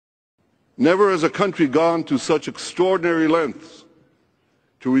Never has a country gone to such extraordinary lengths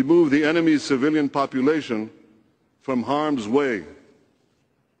to remove the enemy's civilian population from harm's way.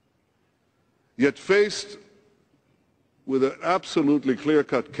 Yet faced with an absolutely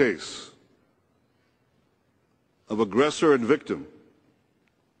clear-cut case of aggressor and victim,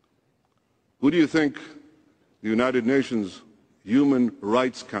 who do you think the United Nations Human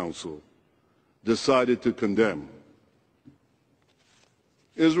Rights Council decided to condemn?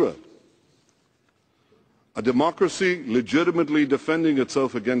 Israel. A democracy legitimately defending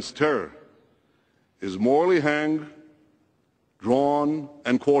itself against terror is morally hanged, drawn,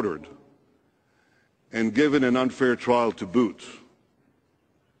 and quartered, and given an unfair trial to boot.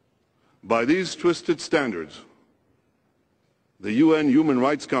 By these twisted standards, the UN Human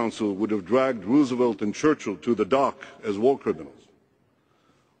Rights Council would have dragged Roosevelt and Churchill to the dock as war criminals.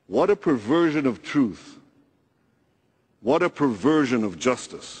 What a perversion of truth. What a perversion of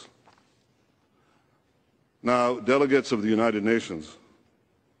justice. Now, delegates of the United Nations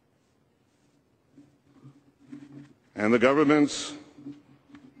and the governments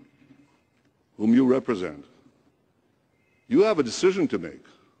whom you represent, you have a decision to make.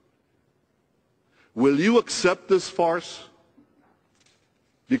 Will you accept this farce?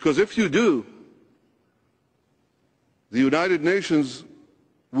 Because if you do, the United Nations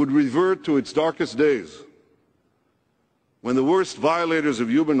would revert to its darkest days, when the worst violators of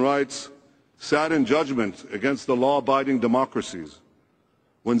human rights sat in judgment against the law-abiding democracies,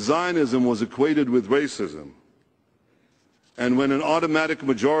 when Zionism was equated with racism, and when an automatic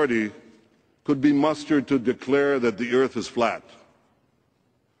majority could be mustered to declare that the earth is flat.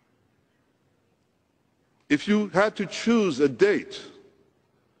 If you had to choose a date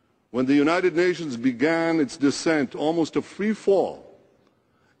when the United Nations began its descent, almost a free fall,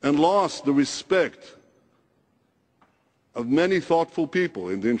 and lost the respect of many thoughtful people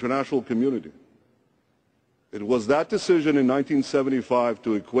in the international community, it was that decision in 1975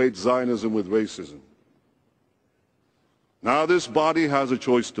 to equate Zionism with racism. Now this body has a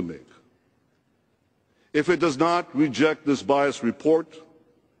choice to make. If it does not reject this biased report,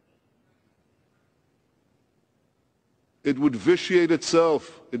 it would vitiate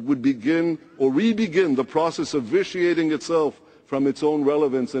itself. It would begin or re-begin the process of vitiating itself from its own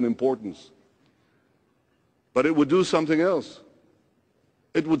relevance and importance. But it would do something else.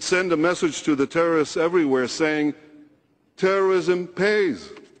 It would send a message to the terrorists everywhere saying, terrorism pays.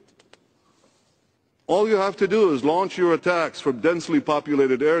 All you have to do is launch your attacks from densely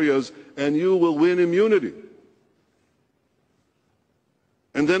populated areas and you will win immunity.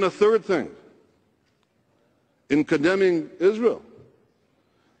 And then a third thing. In condemning Israel,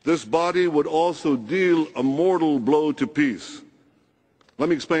 this body would also deal a mortal blow to peace. Let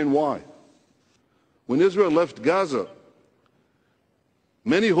me explain why. When Israel left Gaza,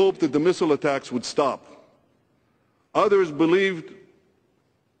 many hoped that the missile attacks would stop. Others believed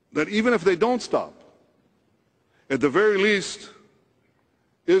that even if they don't stop, at the very least,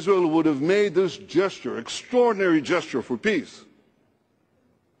 Israel would have made this gesture, extraordinary gesture for peace.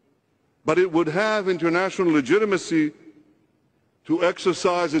 But it would have international legitimacy to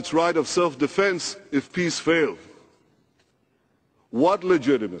exercise its right of self-defense if peace failed. What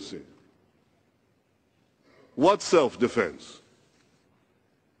legitimacy? What self-defense?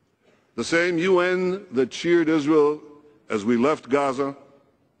 The same UN that cheered Israel as we left Gaza,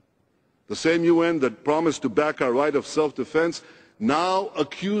 the same UN that promised to back our right of self-defense, now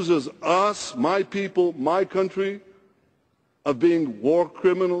accuses us, my people, my country, of being war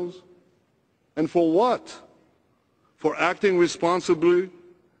criminals. And for what? For acting responsibly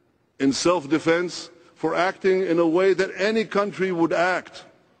in self-defense, for acting in a way that any country would act,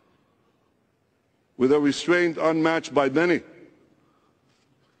 with a restraint unmatched by many.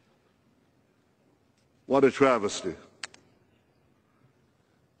 What a travesty.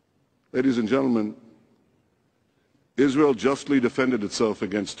 Ladies and gentlemen, Israel justly defended itself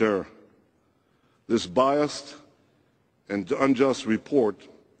against terror. This biased and unjust report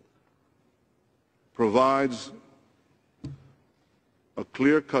provides a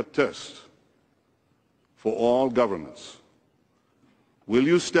clear-cut test for all governments. Will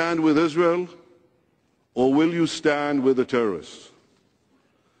you stand with Israel or will you stand with the terrorists?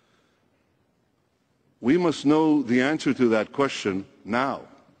 We must know the answer to that question now.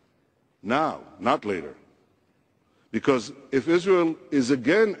 Now, not later. Because if Israel is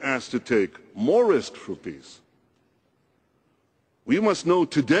again asked to take more risk for peace, we must know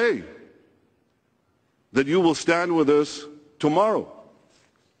today that you will stand with us tomorrow.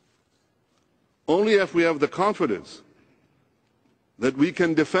 Only if we have the confidence that we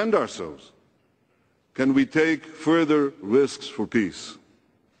can defend ourselves can we take further risks for peace.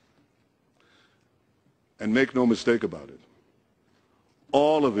 And make no mistake about it,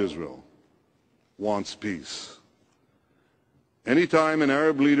 all of Israel wants peace. Anytime an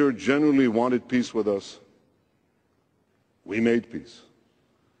Arab leader genuinely wanted peace with us, we made peace.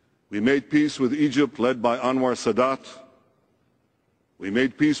 We made peace with Egypt, led by Anwar Sadat. We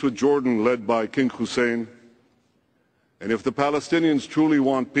made peace with Jordan, led by King Hussein. And if the Palestinians truly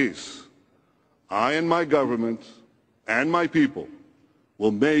want peace, I and my government and my people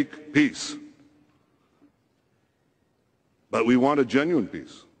will make peace. But we want a genuine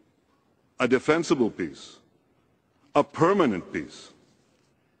peace, a defensible peace, a permanent peace.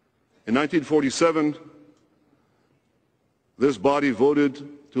 In 1947, this body voted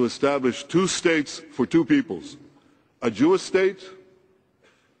to establish two states for two peoples, a Jewish state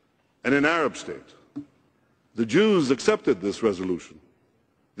and an Arab state. The Jews accepted this resolution.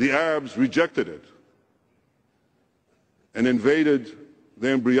 The Arabs rejected it and invaded the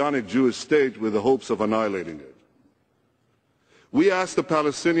embryonic Jewish state with the hopes of annihilating it. We asked the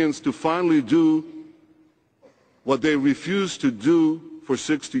Palestinians to finally do what they refused to do for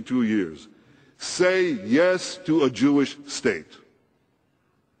 62 years. Say yes to a Jewish state.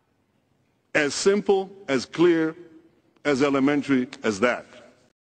 As simple, as clear, as elementary as that.